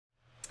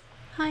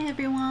Hi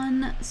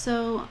everyone.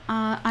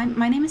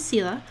 My name is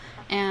Sela,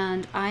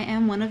 and I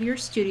am one of your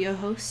studio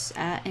hosts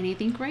at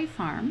Anything Gray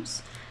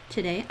Farms.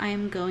 Today I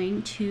am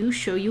going to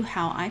show you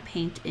how I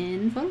paint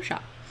in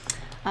Photoshop.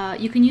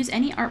 You can use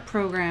any art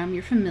program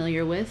you're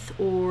familiar with,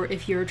 or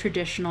if you're a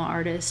traditional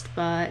artist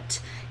but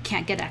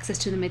can't get access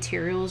to the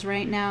materials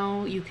right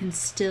now, you can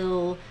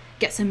still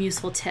get some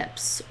useful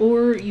tips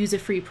or use a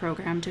free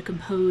program to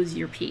compose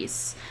your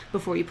piece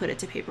before you put it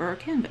to paper or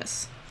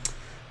canvas.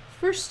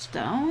 First,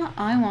 though,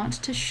 I want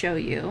to show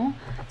you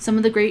some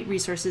of the great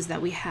resources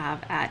that we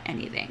have at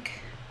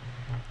Anythink.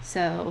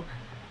 So,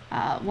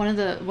 one of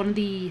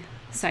the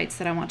sites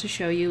that I want to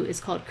show you is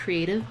called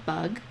Creative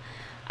Bug.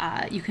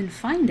 You can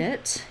find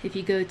it if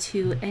you go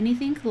to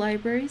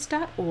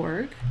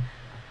anythinklibraries.org.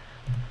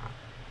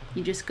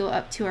 You just go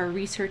up to our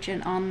research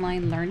and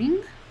online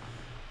learning.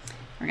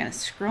 We're going to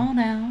scroll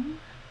down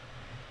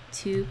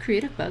to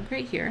Creative Bug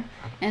right here,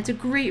 and it's a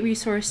great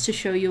resource to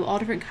show you all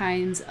different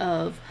kinds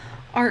of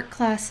art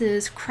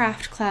classes,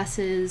 craft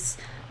classes.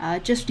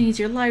 Just needs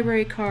your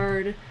library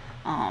card.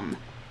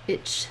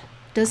 It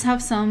does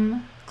have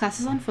some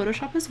classes on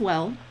Photoshop as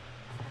well,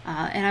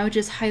 and I would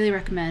just highly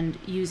recommend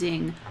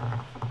using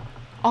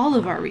all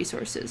of our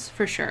resources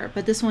for sure,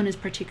 but this one is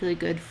particularly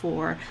good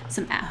for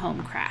some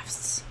at-home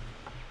crafts.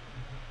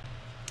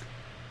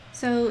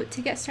 So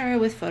to get started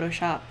with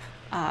Photoshop,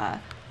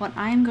 what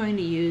I'm going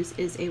to use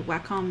is a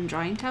Wacom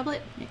drawing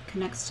tablet. It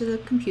connects to the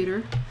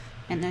computer,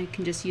 and I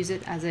can just use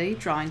it as a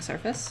drawing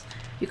surface.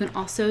 You can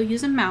also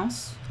use a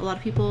mouse. A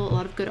lot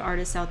of good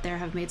artists out there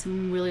have made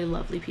some really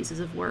lovely pieces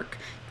of work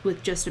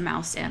with just a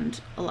mouse and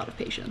a lot of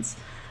patience.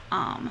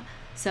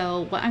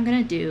 So what I'm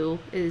gonna do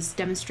is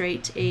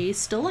demonstrate a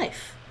still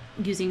life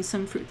using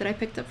some fruit that I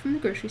picked up from the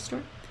grocery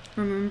store.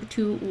 Remember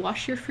to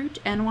wash your fruit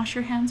and wash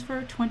your hands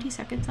for 20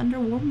 seconds under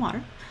warm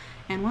water.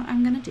 And what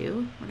I'm gonna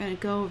do, we're gonna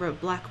go over a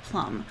black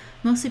plum,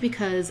 mostly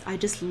because I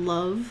just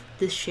love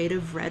this shade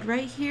of red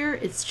right here.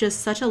 It's just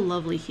such a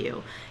lovely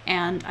hue,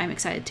 and I'm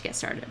excited to get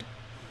started.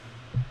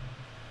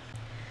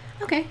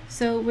 Okay,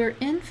 so we're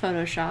in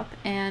Photoshop,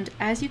 and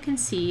as you can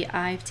see,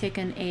 I've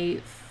taken a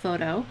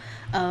photo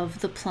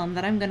of the plum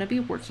that I'm gonna be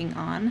working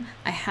on.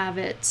 I have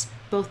it,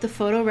 both the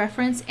photo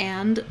reference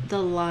and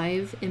the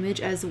live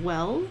image as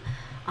well.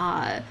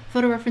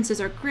 Photo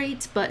references are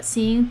great, but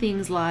seeing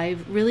things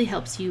live really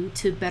helps you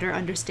to better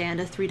understand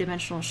a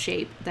three-dimensional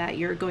shape that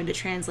you're going to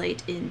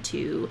translate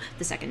into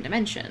the second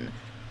dimension,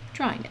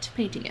 drawing it,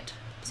 painting it,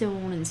 so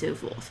on and so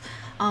forth.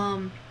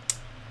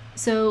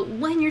 So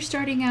when you're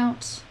starting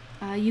out,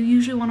 you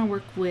usually want to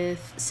work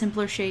with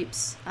simpler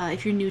shapes.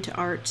 If you're new to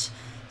art,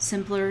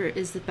 simpler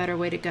is the better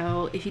way to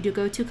go. If you do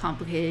go too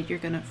complicated, you're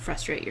going to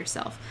frustrate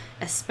yourself,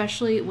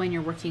 especially when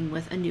you're working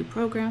with a new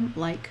program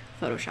like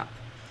Photoshop.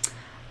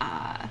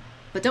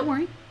 But don't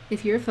worry,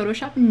 if you're a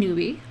Photoshop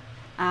newbie,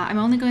 I'm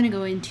only going to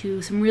go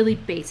into some really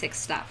basic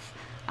stuff.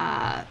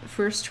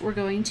 First, we're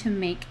going to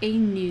make a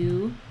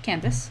new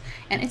canvas,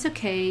 and it's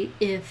okay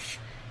if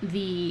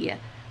the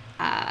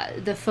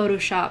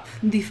Photoshop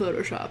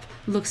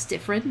looks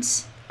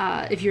different.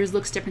 If yours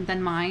looks different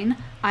than mine,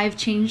 I've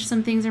changed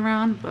some things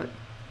around, but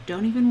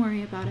don't even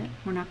worry about it.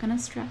 We're not going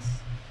to stress.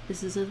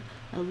 This is a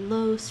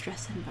low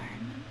stress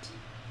environment.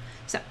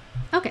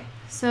 Okay,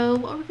 so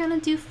what we're gonna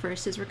do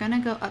first is we're gonna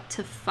go up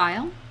to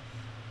File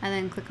and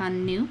then click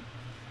on New.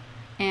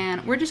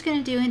 And we're just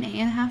gonna do an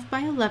 8.5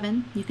 by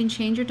 11. You can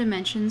change your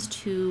dimensions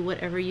to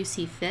whatever you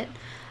see fit.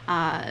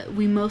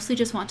 We mostly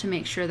just want to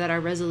make sure that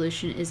our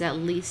resolution is at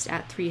least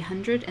at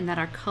 300 and that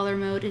our color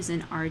mode is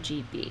in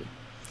RGB.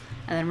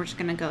 And then we're just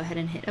gonna go ahead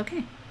and hit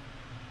OK.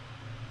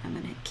 I'm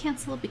gonna hit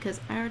cancel because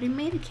I already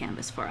made a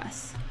canvas for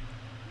us.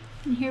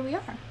 And here we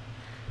are.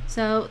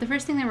 So the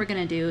first thing that we're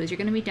gonna do is you're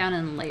gonna be down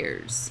in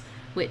layers,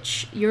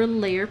 which your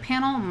layer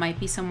panel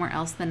might be somewhere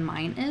else than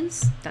mine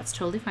is. That's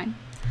totally fine.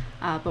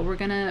 But we're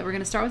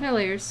gonna start with our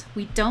layers.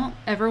 We don't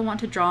ever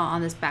want to draw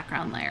on this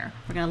background layer.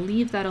 We're gonna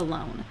leave that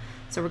alone.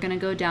 So we're gonna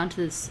go down to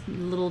this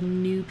little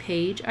new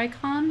page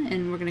icon,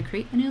 and we're gonna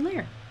create a new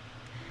layer.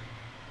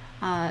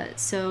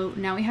 So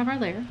now we have our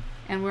layer,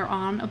 and we're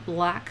on a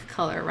black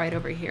color right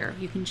over here.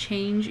 You can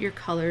change your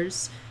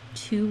colors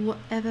to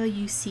whatever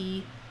you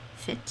see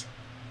fit.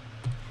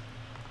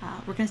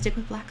 We're gonna stick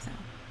with black though.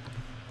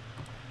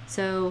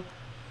 So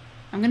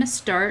I'm gonna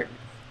start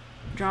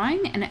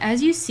drawing, and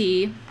as you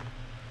see,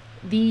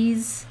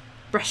 these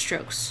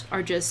brushstrokes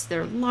are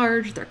they're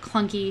large, they're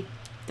clunky,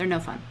 they're no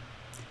fun.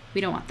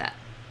 We don't want that.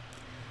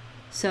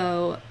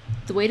 So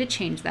the way to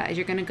change that is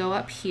you're gonna go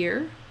up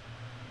here,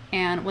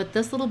 and what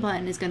this little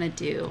button is gonna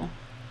do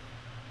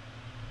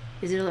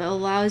is it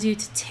allows you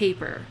to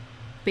taper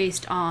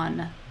based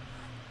on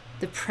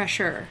the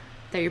pressure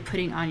that you're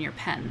putting on your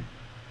pen.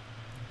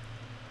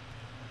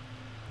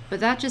 But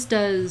that just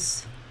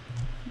does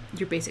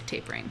your basic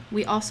tapering.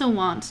 We also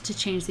want to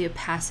change the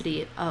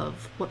opacity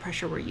of what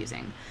pressure we're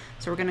using.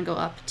 So we're gonna go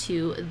up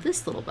to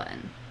this little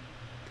button,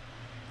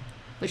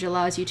 which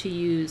allows you to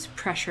use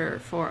pressure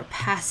for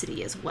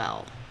opacity as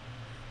well.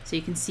 So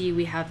you can see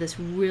we have this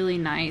really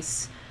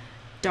nice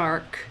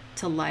dark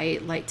to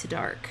light, light to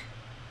dark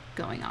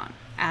going on,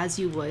 as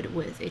you would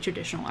with a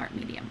traditional art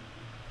medium.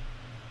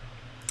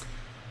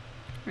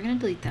 We're going to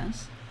delete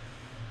those.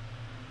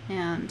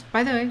 And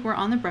by the way, we're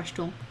on the brush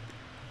tool.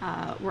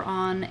 We're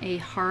on a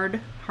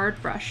hard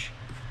brush,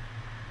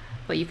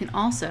 but you can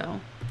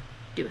also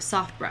do a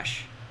soft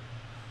brush,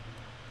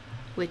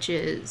 which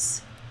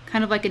is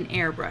kind of like an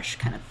airbrush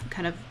kind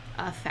of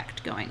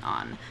effect going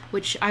on,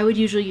 which I would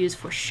usually use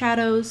for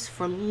shadows,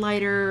 for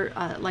lighter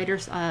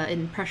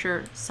in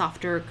pressure,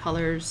 softer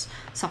colors,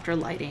 softer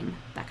lighting,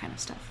 that kind of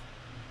stuff.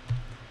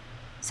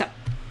 So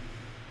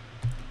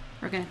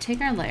we're going to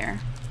take our layer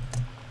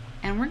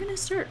and we're going to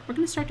start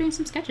doing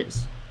some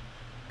sketches.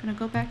 I'm going to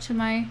go back to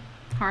my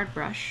hard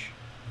brush,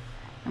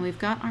 and we've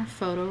got our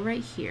photo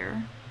right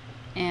here.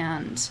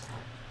 And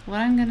what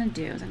I'm going to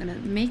do is I'm going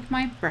to make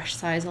my brush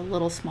size a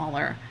little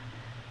smaller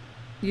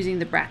using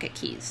the bracket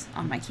keys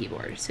on my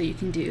keyboard. So you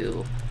can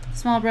do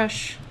small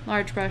brush,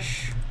 large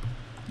brush,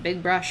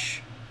 big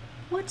brush,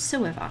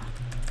 whatsoever.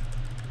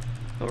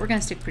 But we're going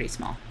to stick pretty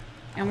small.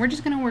 And we're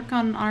just going to work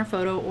on our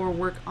photo or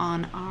work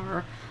on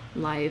our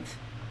live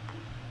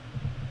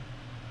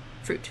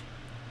fruit.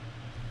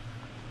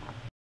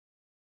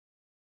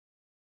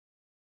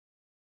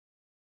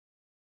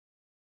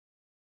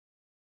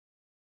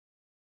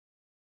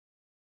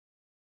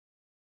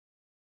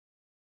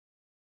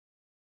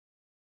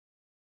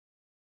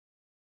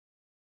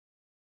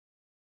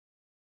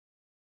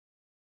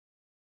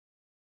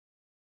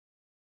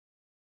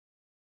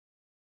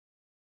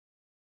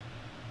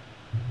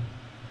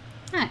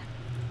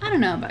 I don't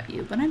know about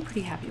you, but I'm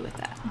pretty happy with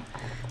that.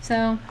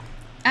 So,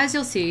 as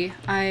you'll see,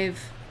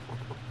 I've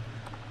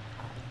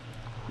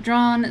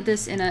drawn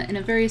this in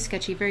a very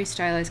sketchy, very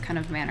stylized kind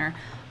of manner.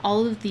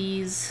 All of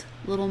these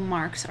little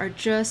marks are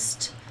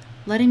just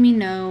letting me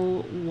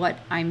know what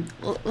I'm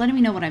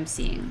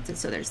seeing.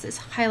 So there's this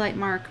highlight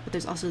mark, but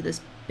there's also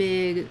this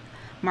big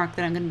mark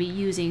that I'm going to be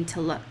using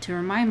to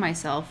remind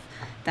myself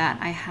that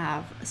I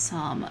have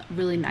some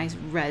really nice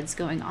reds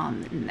going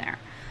on in there.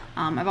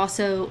 I've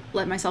also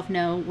let myself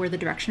know where the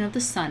direction of the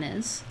sun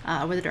is,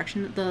 where the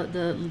direction of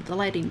the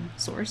lighting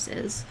source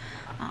is,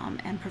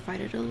 and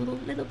provided a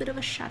little bit of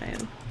a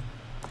shadow.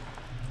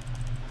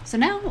 So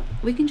now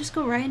we can just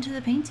go right into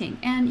the painting,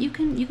 and you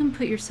can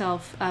put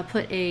yourself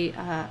put a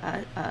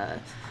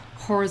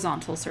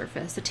horizontal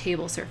surface, a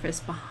table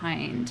surface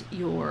behind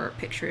your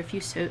picture if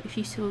you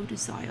so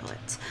desire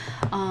it.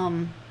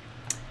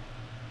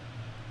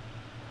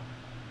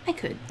 I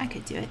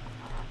could do it.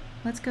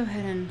 Let's go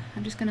ahead and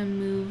I'm just gonna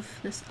move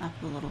this up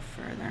a little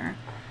further,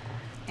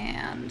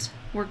 and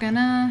we're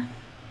gonna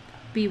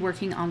be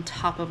working on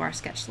top of our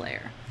sketch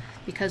layer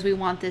because we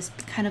want this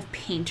kind of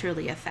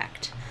painterly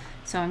effect.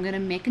 So I'm gonna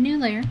make a new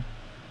layer.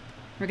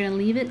 We're gonna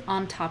leave it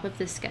on top of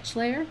this sketch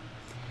layer.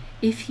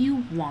 If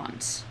you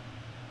want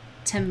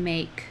to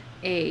make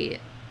a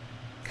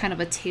kind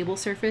of a table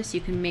surface, you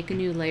can make a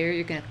new layer.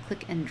 You're gonna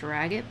click and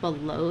drag it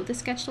below the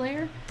sketch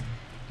layer,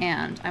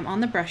 and I'm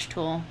on the brush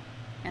tool,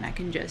 and I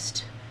can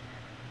just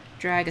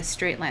drag a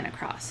straight line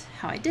across.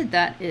 How I did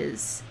that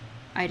is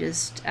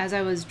as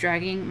I was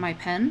dragging my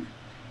pen,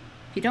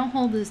 if you don't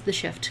hold the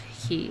shift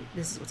key,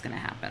 this is what's going to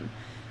happen.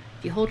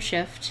 If you hold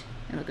shift,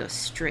 it'll go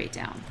straight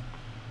down.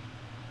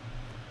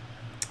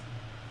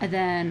 And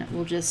then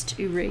we'll just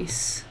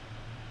erase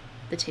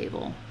the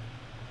table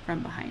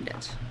from behind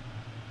it.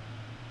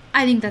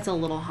 I think that's a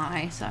little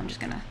high, so I'm just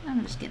gonna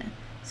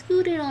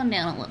scoot it on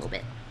down a little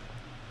bit.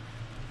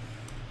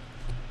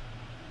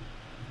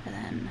 And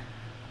then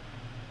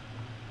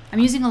I'm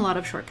using a lot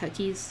of shortcut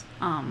keys.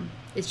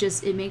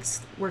 It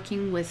makes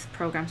working with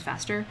programs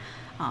faster.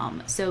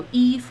 So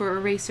E for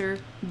eraser,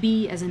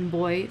 B as in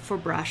boy for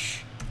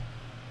brush,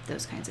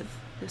 those kinds of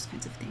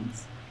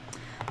things.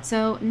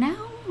 So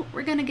now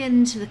we're gonna get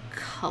into the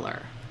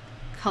color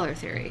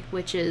theory,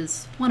 which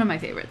is one of my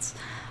favorites.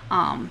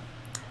 I'm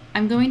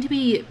going to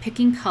be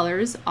picking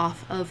colors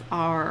off of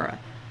our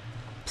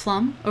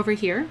plum over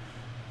here,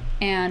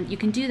 and you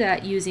can do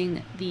that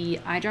using the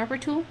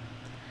eyedropper tool.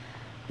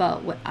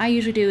 But what I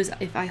usually do is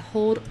if I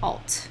hold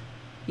Alt,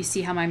 you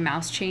see how my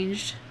mouse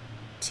changed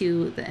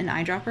to an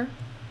eyedropper?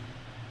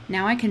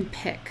 Now I can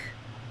pick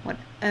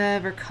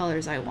whatever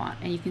colors I want,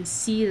 and you can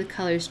see the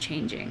colors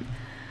changing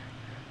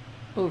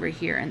over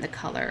here in the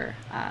color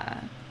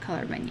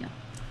menu.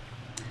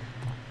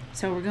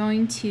 So we're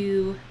going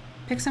to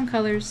pick some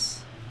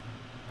colors,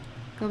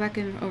 go back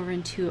over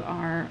into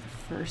our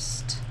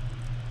first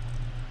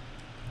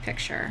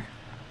picture,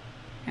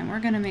 and we're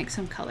going to make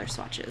some color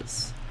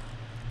swatches.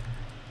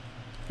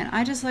 And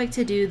I just like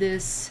to do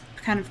this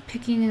kind of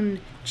picking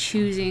and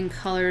choosing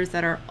colors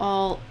that are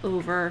all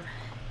over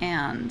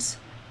and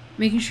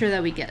making sure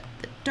that we get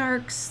the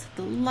darks,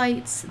 the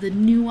lights, the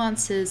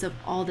nuances of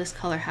all this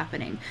color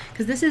happening.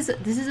 Because this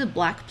is a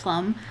black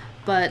plum,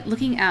 but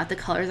looking at the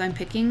colors I'm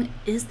picking,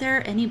 is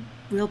there any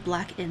real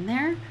black in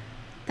there?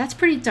 That's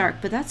pretty dark,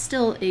 but that's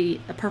still a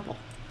purple.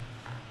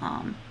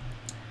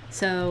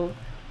 So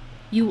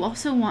you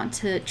also want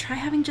to try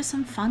having just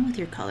some fun with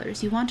your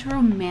colors. You want to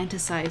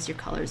romanticize your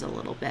colors a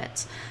little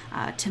bit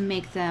to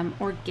make them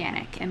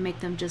organic and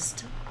make them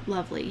just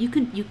lovely. You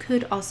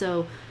could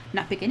also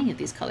not pick any of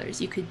these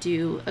colors. You could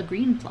do a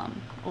green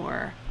plum,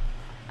 or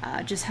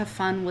just have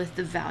fun with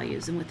the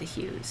values and with the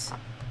hues.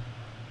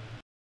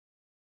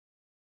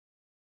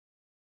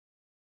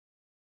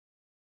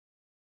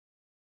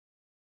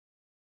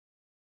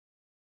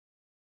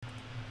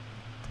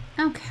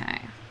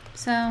 Okay,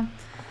 so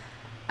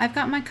I've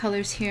got my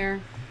colors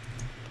here,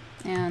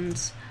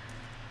 and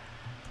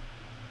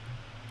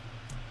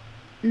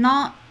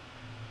I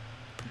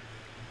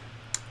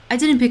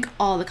didn't pick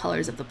all the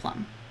colors of the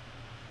plum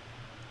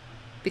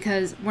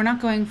because we're not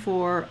going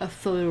for a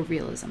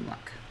photorealism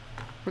look.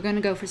 We're going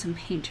to go for some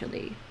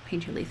painterly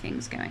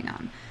things going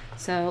on.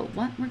 So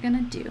what we're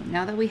going to do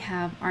now that we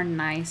have our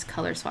nice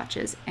color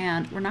swatches,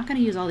 and we're not going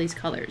to use all these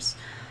colors,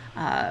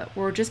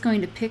 we're just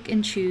going to pick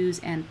and choose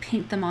and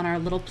paint them on our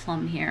little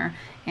plum here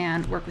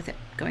and work with it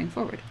going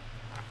forward.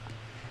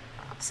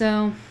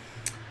 So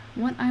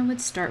what I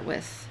would start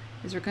with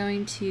is we're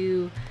going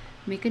to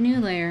make a new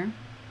layer.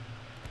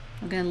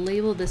 We're going to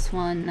label this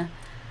one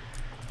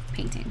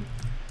painting.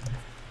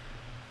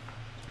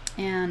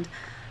 And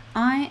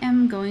I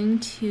am going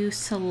to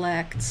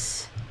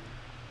select,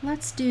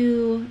 let's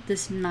do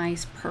this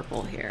nice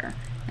purple here.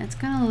 And it's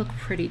going to look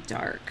pretty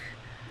dark.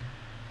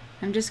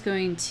 I'm just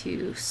going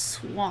to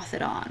swath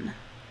it on.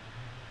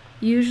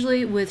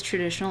 Usually with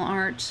traditional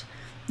art,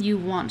 you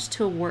want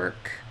to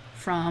work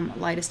from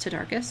lightest to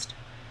darkest.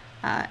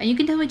 And you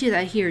can definitely do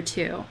that here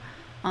too.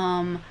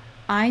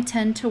 I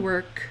tend to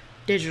work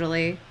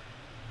digitally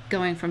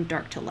going from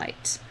dark to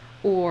light,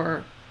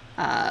 or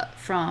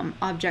from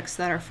objects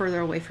that are further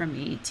away from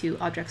me to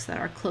objects that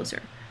are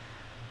closer.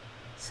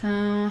 So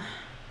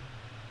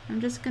I'm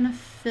just gonna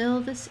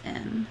fill this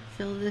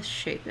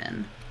shape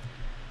in.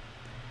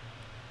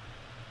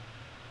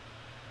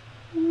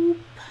 Oop.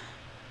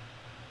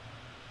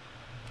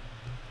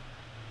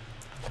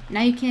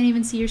 Now you can't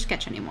even see your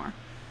sketch anymore.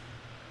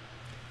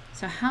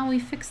 So how we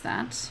fix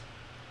that,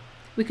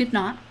 we could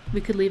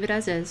leave it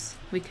as is.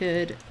 We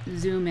could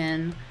zoom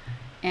in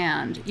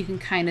and you can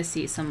kind of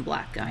see some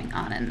black going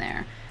on in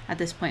there. At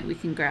this point we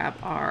can grab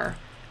our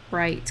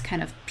bright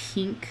kind of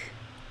pink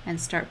and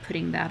start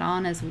putting that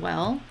on as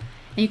well.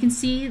 And you can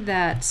see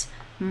that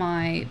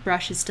my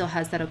brush still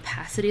has that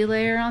opacity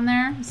layer on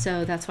there,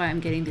 so that's why I'm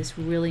getting this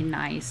really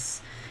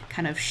nice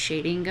kind of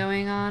shading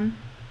going on.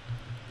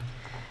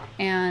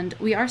 And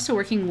we are still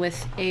working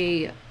with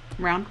a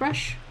round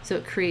brush, so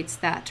it creates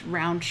that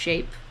round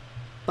shape.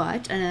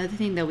 But another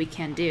thing that we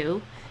can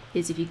do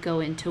is if you go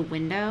into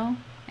Window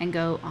and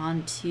go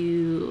on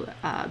to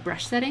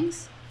brush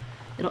settings,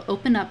 it'll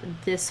open up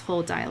this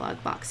whole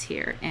dialog box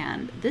here.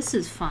 And this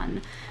is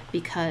fun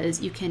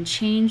because you can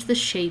change the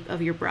shape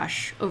of your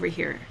brush over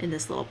here in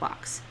this little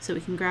box. So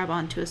we can grab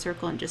onto a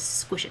circle and just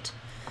squish it,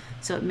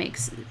 so it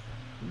makes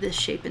this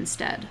shape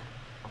instead.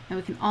 And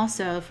we can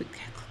also, if we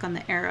click on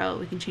the arrow,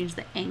 we can change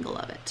the angle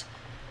of it.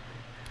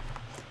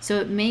 So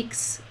it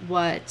makes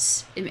a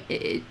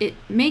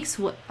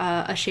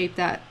shape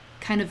that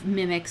kind of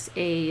mimics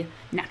a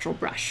natural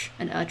brush,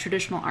 a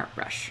traditional art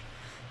brush.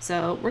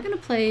 So we're going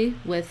to play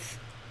with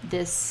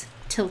this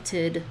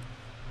tilted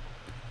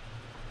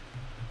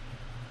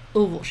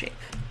oval shape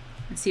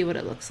and see what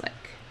it looks like.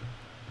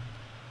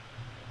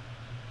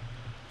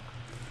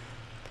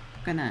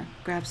 I'm gonna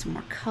grab some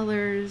more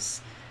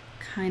colors,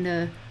 kind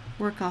of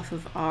work off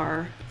of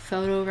our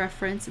photo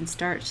reference and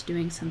start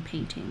doing some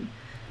painting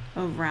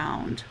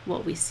around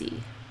what we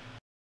see.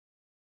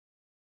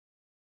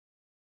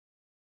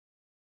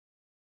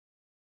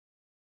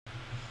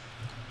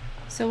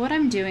 So what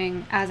I'm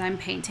doing as I'm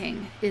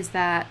painting is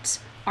that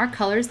our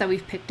colors that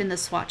we've picked in the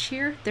swatch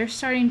here, they're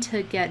starting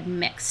to get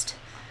mixed.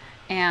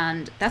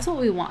 And that's what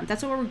we want.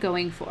 That's what we're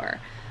going for.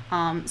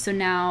 So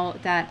now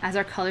that as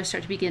our colors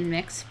start to become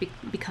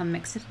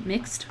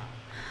mixed,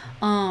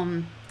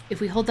 if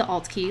we hold the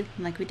Alt key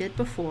like we did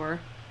before,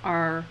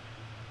 our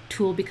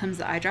tool becomes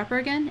the eyedropper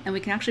again, and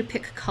we can actually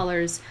pick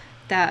colors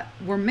that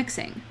we're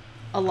mixing,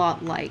 a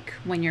lot like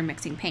when you're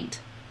mixing paint.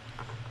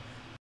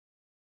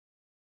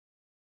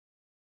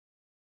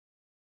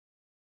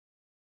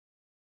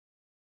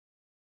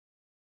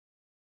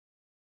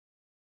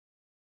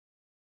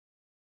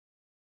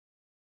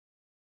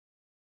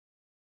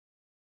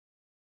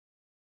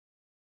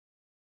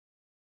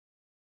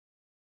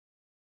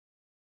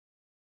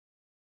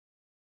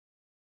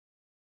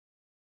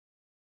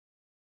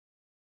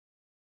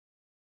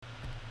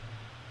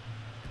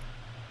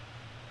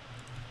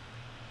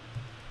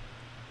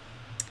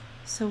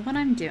 So what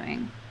I'm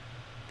doing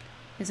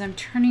is I'm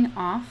turning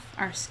off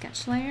our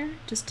sketch layer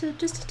just to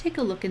take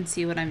a look and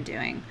see what I'm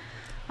doing.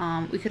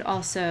 We could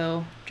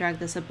also drag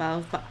this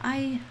above, but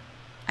I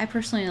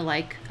personally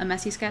like a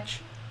messy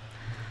sketch.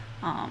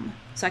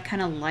 So I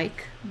kind of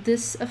like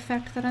this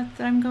effect that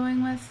I'm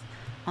going with,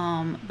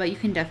 but you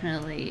can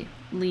definitely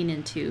lean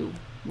into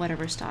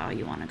whatever style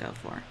you want to go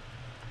for.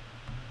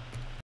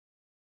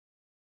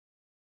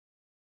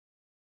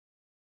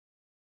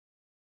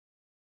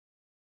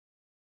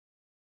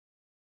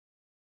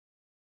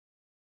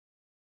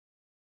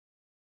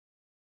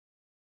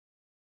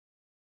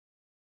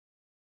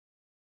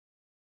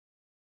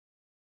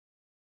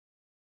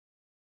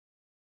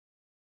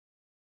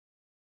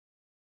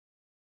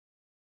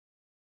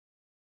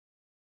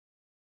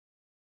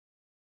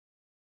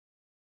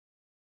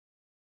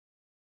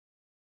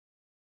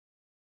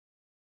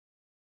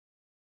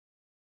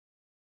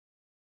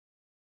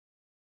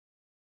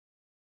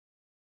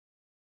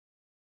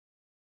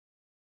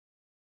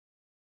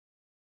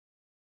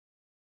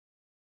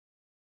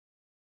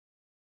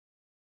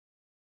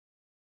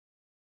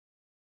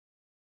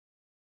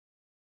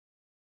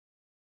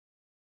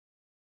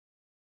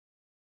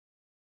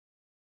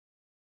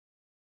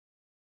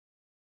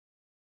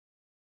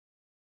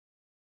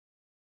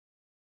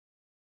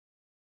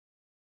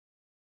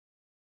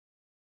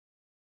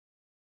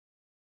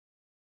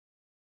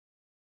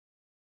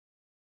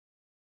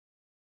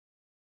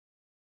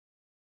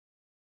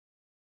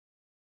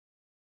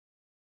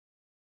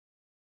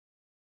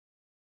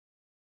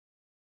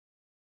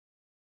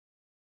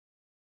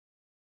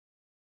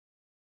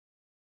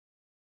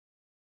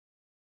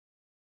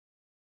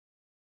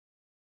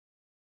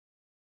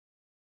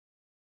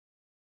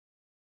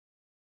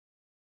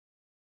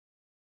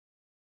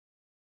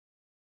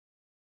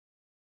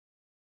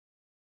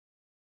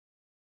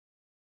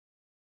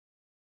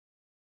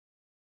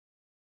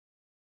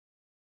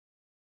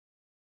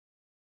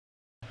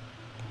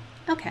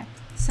 Okay,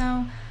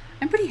 so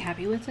I'm pretty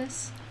happy with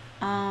this.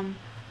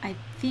 I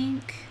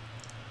think,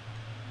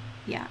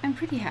 yeah, I'm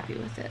pretty happy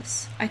with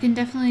this. I can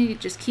definitely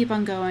just keep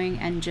on going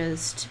and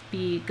just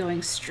be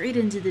going straight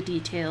into the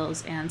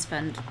details and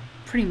spend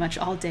pretty much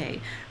all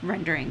day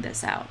rendering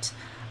this out.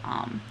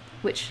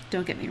 Which,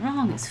 don't get me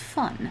wrong, is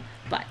fun,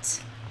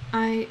 but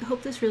I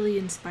hope this really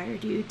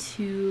inspired you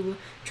to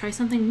try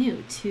something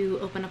new, to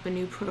open up a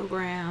new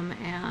program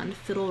and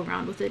fiddle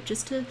around with it,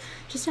 just to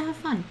have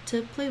fun,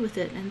 to play with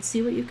it and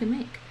see what you can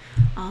make.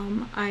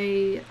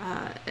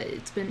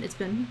 It's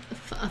been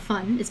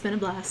fun. It's been a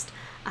blast,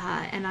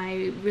 and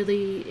I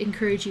really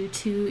encourage you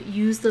to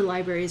use the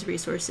library's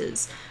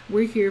resources.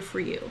 We're here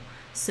for you.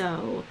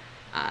 So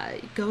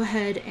go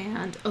ahead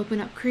and open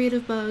up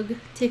CreativeBug,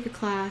 take a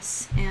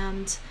class,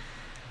 and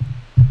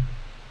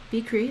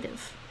be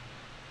creative.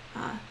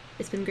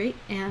 It's been great,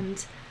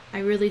 and I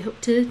really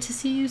hope to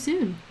see you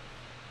soon.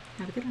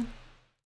 Have a good one.